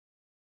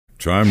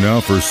Time now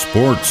for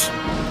sports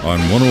on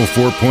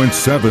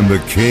 104.7 The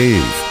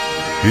Cave.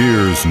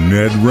 Here's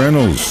Ned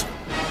Reynolds.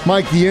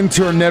 Mike, the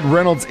intern, Ned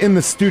Reynolds, in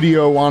the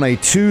studio on a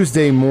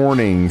Tuesday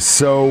morning.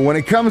 So when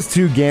it comes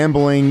to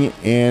gambling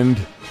and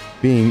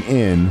being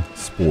in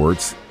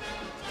sports,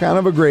 it's kind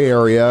of a gray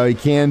area. You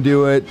can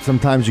do it.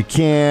 Sometimes you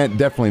can't.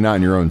 Definitely not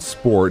in your own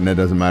sport, and it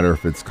doesn't matter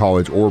if it's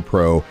college or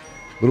pro.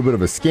 A little bit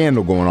of a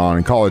scandal going on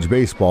in college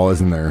baseball,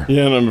 isn't there?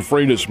 Yeah, and I'm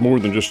afraid it's more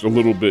than just a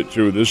little bit,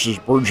 too. This is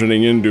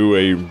burgeoning into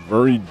a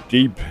very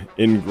deep,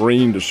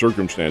 ingrained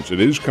circumstance. It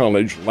is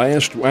college.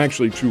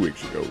 2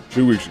 weeks ago.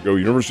 2 weeks ago,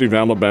 University of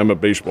Alabama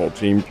baseball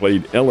team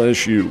played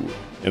LSU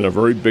in a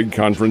very big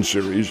conference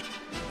series,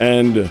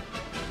 and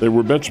there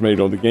were bets made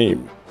on the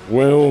game.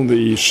 Well,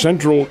 the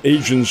central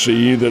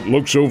agency that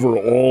looks over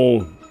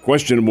all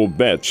questionable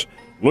bets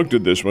looked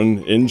at this one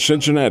in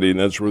Cincinnati, and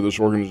that's where this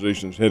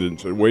organization's headed, and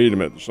said, wait a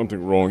minute, there's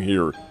something wrong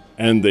here.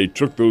 And they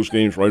took those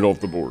games right off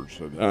the board,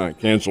 said,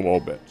 cancel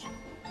all bets.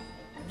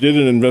 Did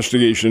an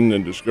investigation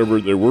and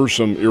discovered there were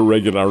some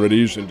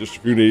irregularities, and just a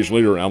few days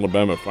later,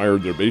 Alabama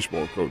fired their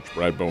baseball coach,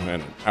 Brad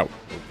Bohannon. Out.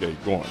 Okay,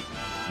 gone.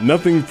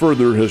 Nothing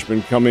further has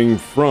been coming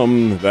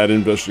from that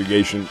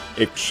investigation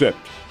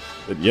except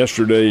that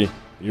yesterday,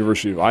 the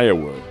University of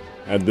Iowa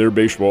had their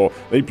baseball.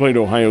 They played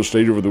Ohio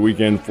State over the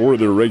weekend. 4 of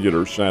their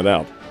regulars sat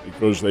out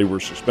because they were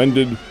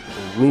suspended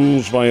for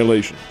rules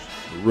violations.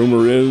 The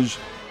rumor is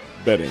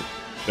betting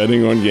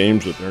on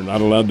games that they're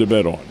not allowed to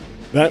bet on.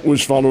 That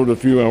was followed a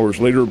few hours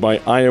later by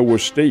Iowa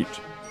State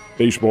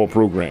baseball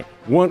program.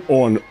 What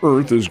on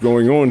earth is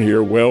going on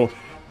here? Well,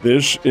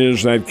 this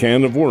is that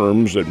can of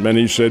worms that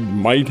many said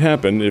might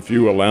happen if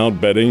you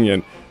allowed betting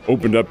and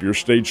opened up your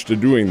states to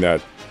doing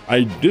that.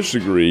 I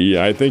disagree.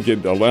 I think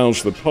it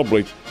allows the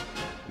public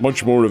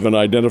much more of an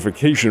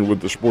identification with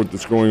the sport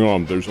that's going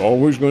on. There's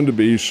always going to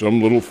be some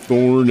little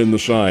thorn in the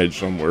side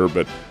somewhere,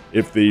 but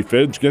if the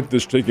feds get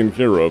this taken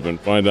care of and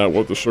find out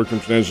what the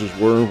circumstances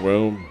were,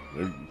 well,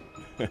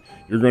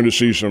 you're going to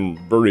see some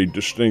very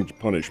distinct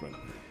punishment.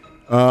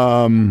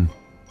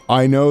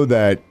 I know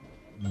that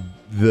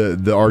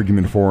the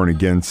argument for and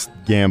against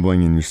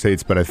gambling in your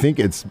states, but I think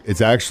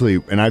it's actually,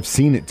 and I've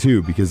seen it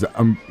too, because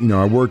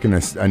I work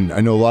and I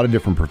know a lot of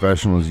different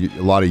professionals, a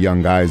lot of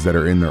young guys that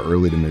are in their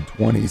early to mid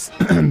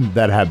 20s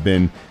that have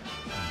been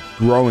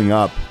growing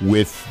up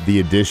with the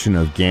addition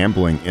of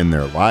gambling in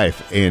their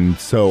life, and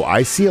so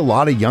I see a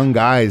lot of young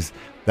guys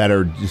that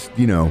are just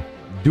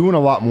doing a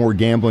lot more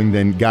gambling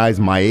than guys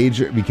my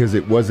age, because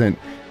it wasn't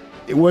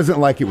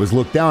like it was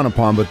looked down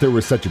upon, but there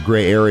was such a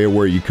gray area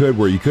where you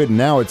couldn't.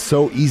 Now it's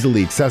so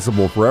easily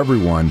accessible for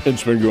everyone.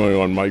 It's been going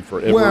on, Mike,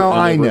 forever. Well,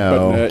 I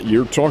know. But,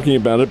 you're talking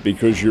about it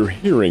because you're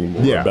hearing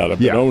more about it.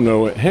 But oh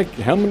no, heck,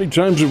 how many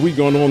times have we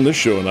gone on this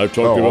show and I've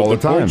talked about the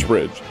point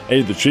spreads?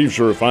 Hey, the Chiefs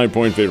are a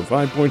 5-point favorite.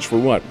 5 points for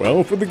what?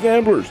 Well, for the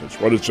gamblers. That's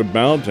what it's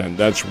about, and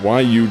that's why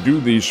you do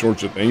these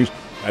sorts of things.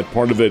 That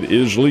part of it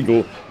is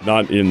legal,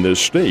 not in this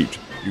state.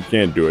 You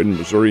can't do it, and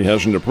Missouri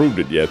hasn't approved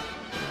it yet.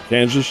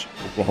 Kansas,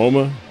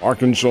 Oklahoma,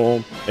 Arkansas,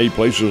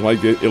 places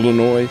like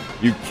Illinois,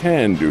 you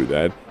can do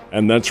that,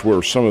 and that's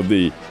where some of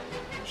the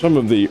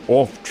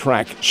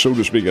off-track, so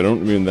to speak, I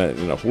don't mean that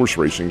in a horse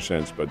racing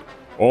sense, but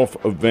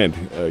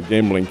off-event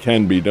gambling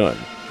can be done.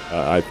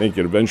 I think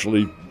it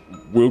eventually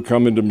will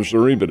come into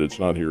Missouri, but it's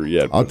not here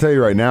yet. I'll tell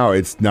you right now,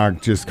 it's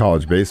not just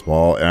college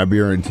baseball, and I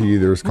guarantee you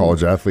there's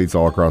college athletes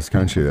all across the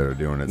country that are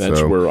doing it.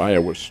 That's where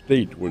Iowa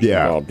State was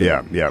involved.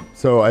 Yeah.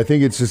 So I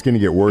think it's just going to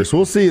get worse.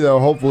 We'll see, though.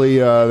 Hopefully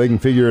they can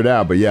figure it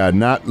out. But, yeah,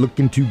 not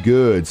looking too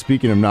good.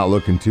 Speaking of not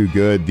looking too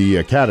good,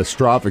 the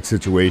catastrophic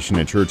situation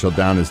at Churchill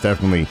Downs has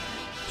definitely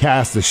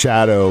cast a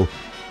shadow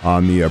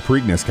on the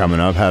Preakness coming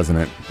up, hasn't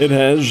it? It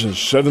has.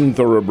 7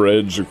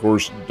 thoroughbreds, of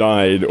course,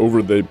 died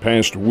over the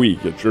past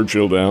week at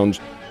Churchill Downs.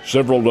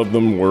 Several of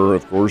them were,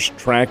 of course,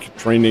 track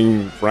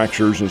training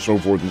fractures and so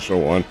forth and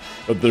so on,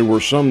 but there were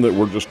some that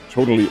were just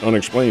totally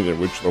unexplained, in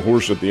which the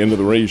horse at the end of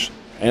the race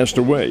passed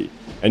away.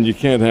 And you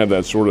can't have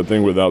that sort of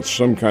thing without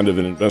some kind of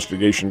an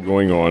investigation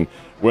going on.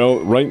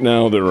 Well, right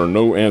now there are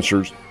no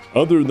answers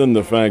other than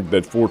the fact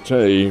that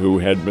Forte, who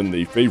had been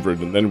the favorite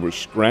and then was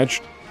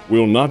scratched,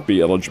 will not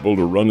be eligible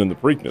to run in the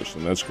Preakness,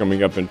 and that's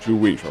coming up in 2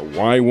 weeks. Now,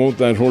 why won't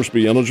that horse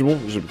be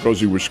eligible? Is it because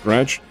he was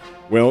scratched?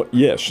 Well,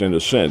 yes, in a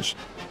sense.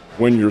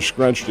 When you're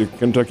scratched at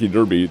Kentucky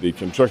Derby, the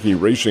Kentucky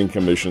Racing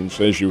Commission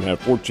says you have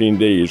 14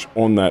 days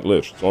on that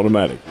list. It's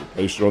automatic. You're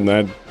placed on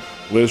that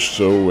list,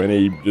 so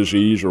any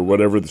disease or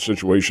whatever the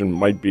situation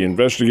might be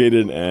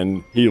investigated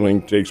and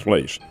healing takes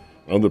place.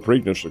 Well, the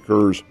Preakness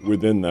occurs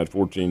within that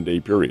 14-day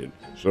period.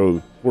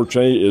 So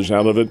Forte is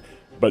out of it,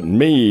 but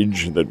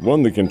Mage, that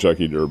won the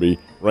Kentucky Derby,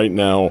 right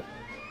now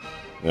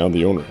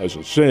the owner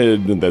hasn't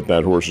said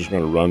that horse is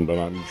going to run, but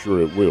I'm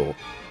sure it will.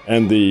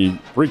 And the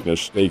Preakness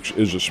Stakes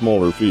is a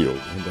smaller field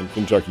than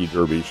Kentucky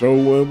Derby.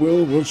 So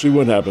we'll see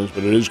what happens,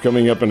 but it is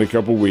coming up in a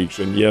couple weeks.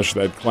 And, yes,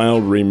 that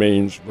cloud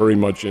remains very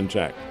much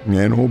intact.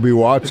 And we'll be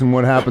watching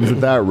what happens at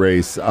that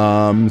race.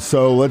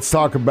 So let's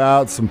talk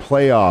about some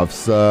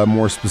playoffs,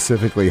 more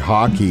specifically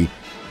hockey.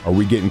 Are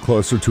we getting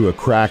closer to a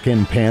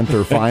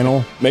Kraken-Panther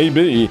final?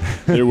 Maybe.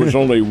 There was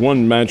only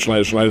one match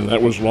last night, and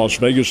that was Las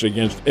Vegas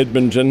against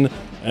Edmonton,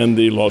 and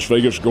the Las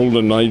Vegas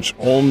Golden Knights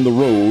on the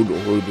road,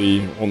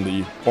 or on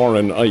the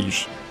foreign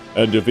ice,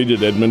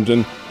 defeated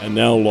Edmonton, and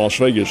now Las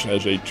Vegas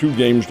has a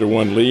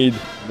 2-1 lead.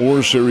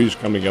 More series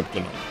coming up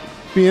tonight.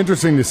 Be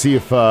interesting to see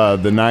if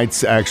the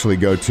Knights actually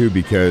go too,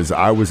 because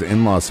I was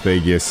in Las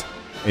Vegas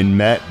and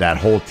met that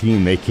whole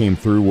team. They came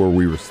through where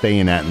we were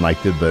staying at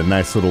and did the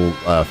nice little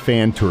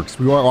fan tour. Cause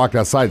we walked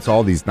outside, saw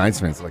all these Knights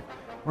fans. Like,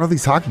 what are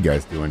these hockey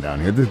guys doing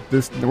down here?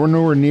 We're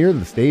nowhere near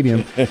the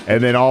stadium.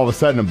 And then all of a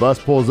sudden a bus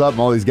pulls up and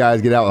all these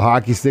guys get out with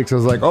hockey sticks. I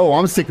was like, oh,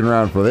 I'm sticking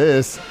around for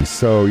this.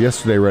 So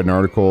yesterday I read an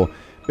article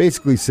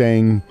basically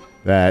saying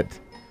that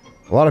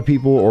a lot of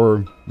people,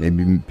 or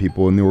maybe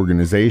people in the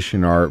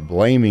organization, are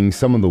blaming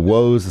some of the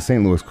woes the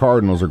St. Louis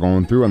Cardinals are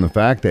going through on the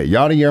fact that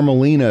Yadier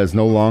Molina is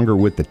no longer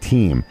with the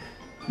team.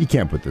 You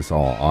can't put this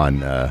all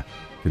on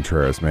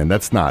Contreras, man.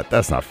 That's not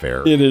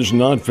fair. It is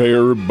not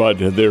fair, but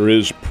there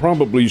is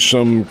probably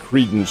some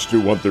credence to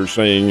what they're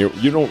saying.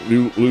 You don't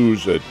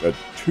lose a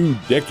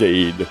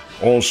 2-decade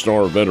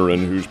all-star veteran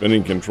who's been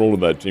in control of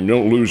that team. You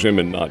don't lose him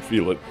and not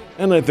feel it.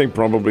 And I think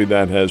probably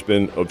that has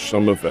been of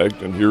some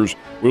effect. And here's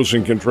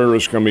Wilson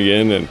Contreras coming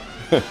in, and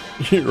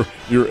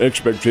your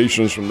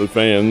expectations from the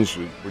fans,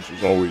 which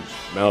is always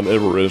Mount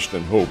Everest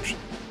and hopes,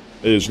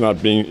 is not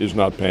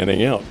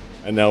panning out.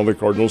 And now the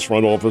Cardinals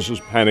front office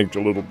has panicked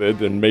a little bit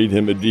and made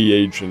him a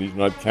DH, and he's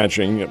not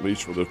catching, at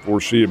least for the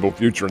foreseeable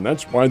future. And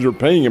that's why they're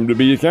paying him to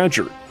be a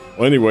catcher.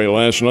 Well, anyway,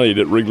 last night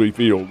at Wrigley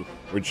Field,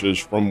 which is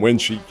from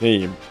whence he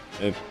came,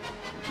 and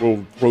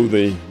we'll throw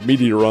the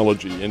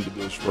meteorology into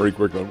this very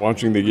quickly.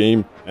 Watching the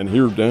game, and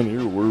down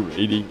here, we're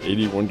 80,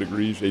 81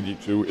 degrees,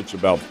 82. It's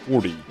about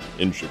 40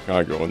 in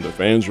Chicago, and the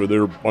fans are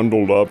there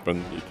bundled up,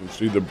 and you can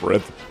see the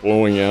breath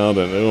blowing out,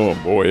 and oh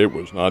boy, it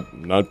was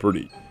not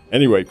pretty.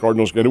 Anyway,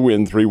 Cardinals get a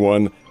win,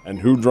 3-1, and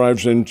who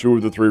drives in 2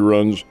 of the 3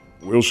 runs?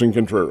 Wilson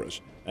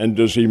Contreras. And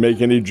does he make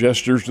any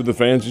gestures to the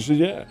fans? He says,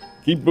 yeah,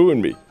 keep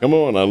booing me. Come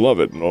on, I love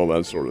it, and all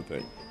that sort of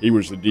thing. He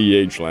was the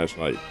DH last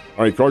night.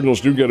 All right,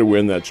 Cardinals do get a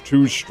win. That's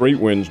 2 straight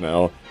wins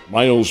now.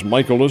 Miles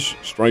Michaelis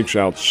strikes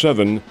out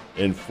 7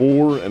 in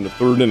 4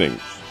 1/3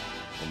 innings,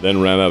 and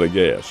then ran out of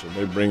gas. And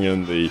they bring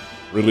in the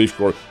relief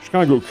corps.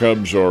 Chicago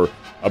Cubs are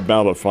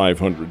about a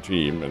 500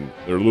 team, and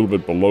they're a little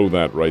bit below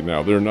that right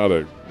now. They're not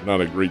a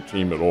great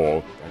team at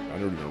all. I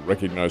don't even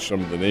recognize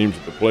some of the names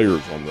of the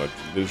players on that.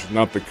 This is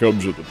not the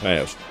Cubs of the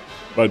past.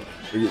 But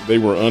they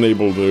were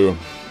unable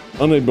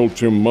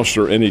to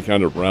muster any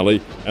kind of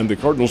rally, and the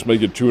Cardinals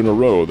make it 2 in a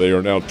row. They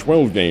are now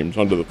 12 games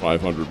under the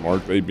 500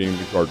 mark, they being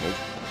the Cardinals.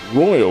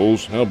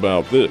 Royals, how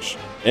about this?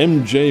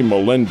 M.J.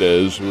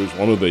 Melendez, who is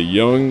one of the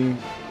young,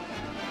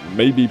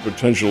 maybe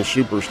potential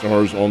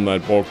superstars on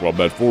that ball club,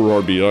 had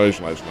 4 RBIs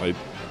last night.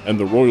 And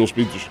the Royals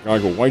beat the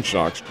Chicago White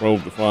Sox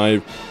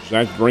 12-5.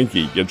 Zach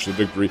Greinke gets the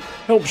victory.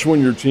 Helps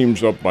when your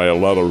team's up by a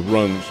lot of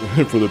runs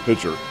for the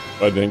pitcher.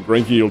 But then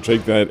Greinke will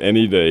take that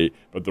any day.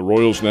 But the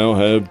Royals now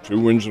have 2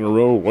 wins in a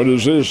row. What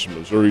is this?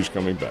 Missouri's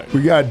coming back.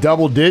 We got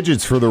double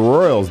digits for the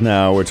Royals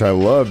now, which I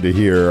love to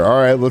hear. All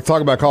right, let's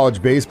talk about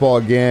college baseball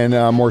again,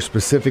 more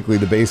specifically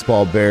the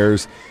baseball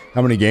Bears.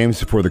 How many games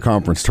before the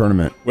conference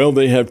tournament? Well,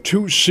 they have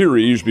 2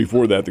 series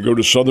before that. They go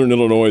to Southern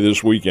Illinois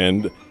this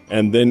weekend,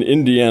 and then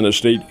Indiana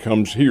State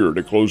comes here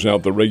to close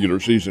out the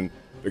regular season.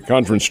 The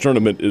conference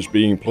tournament is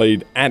being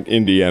played at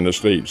Indiana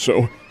State.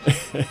 So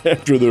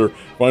after their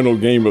final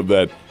game of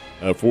that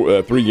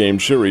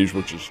 3-game series,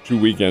 which is 2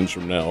 weekends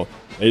from now,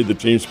 the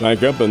teams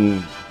pack up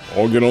and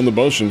all get on the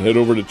bus and head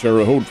over to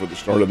Terre Haute for the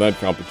start of that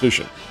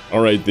competition.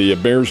 All right, the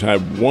Bears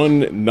have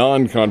 1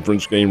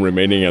 non-conference game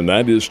remaining, and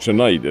that is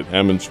tonight at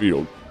Hammons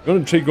Field.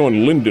 Going to take on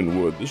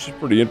Lindenwood. This is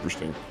pretty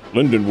interesting.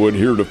 Lindenwood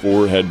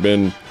heretofore had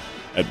been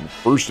at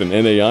first an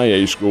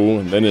NAIA school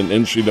and then an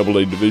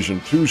NCAA Division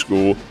II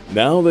school.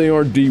 Now they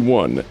are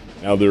D1.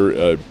 Now they're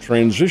a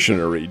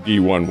transitionary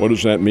D1. What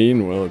does that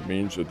mean? Well, it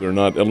means that they're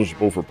not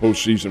eligible for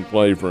postseason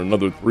play for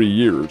another 3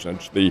 years.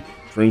 That's the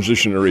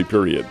transitionary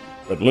period.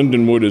 But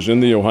Lindenwood is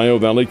in the Ohio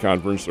Valley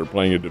Conference. They're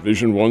playing a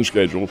Division I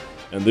schedule,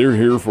 and they're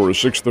here for a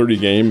 6:30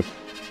 game.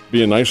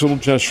 Be a nice little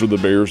test for the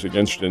Bears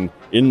against an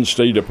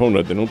in-state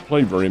opponent. They don't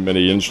play very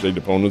many in-state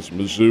opponents,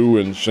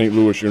 Mizzou and St.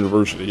 Louis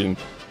University, and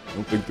I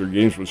don't think their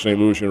games with St.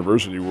 Louis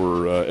University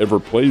were ever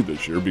played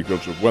this year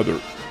because of weather.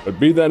 But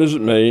be that as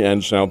it may,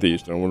 and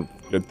Southeast. I don't want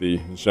to forget the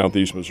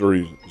Southeast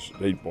Missouri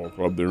State Ball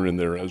Club. They're in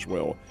there as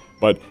well.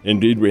 But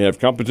indeed, we have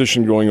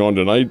competition going on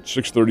tonight.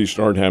 6:30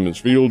 start, Hammons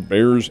Field,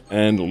 Bears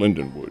and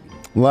Lindenwood.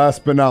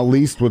 Last but not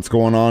least, what's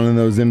going on in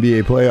those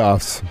NBA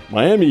playoffs?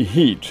 Miami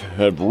Heat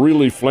have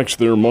really flexed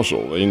their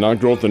muscle. They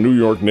knocked off the New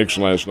York Knicks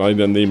last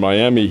night, and the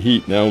Miami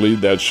Heat now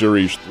lead that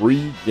series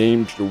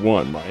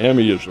 3-1.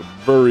 Miami is a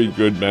very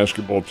good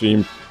basketball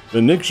team.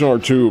 The Knicks are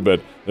too, but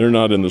they're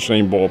not in the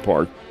same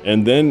ballpark.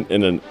 And then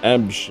in an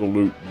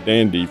absolute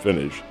dandy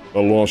finish,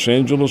 the Los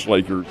Angeles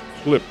Lakers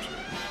clipped,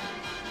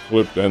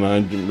 and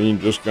I mean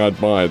just got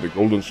by the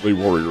Golden State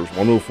Warriors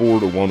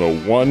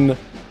 104-101.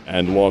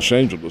 and Los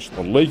Angeles.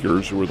 The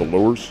Lakers, who are the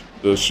lowest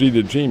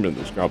seeded team in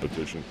this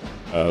competition,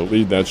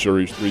 lead that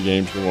series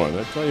 3-1.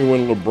 I tell you,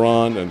 when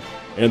LeBron and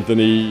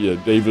Anthony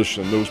Davis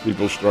and those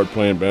people start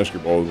playing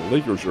basketball, the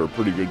Lakers are a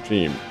pretty good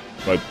team.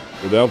 But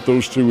without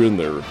those two in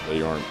there,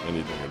 they aren't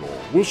anything at all.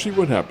 We'll see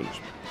what happens.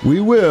 We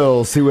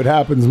will see what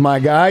happens, my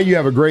guy. You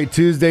have a great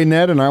Tuesday,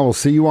 Ned, and I will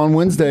see you on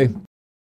Wednesday.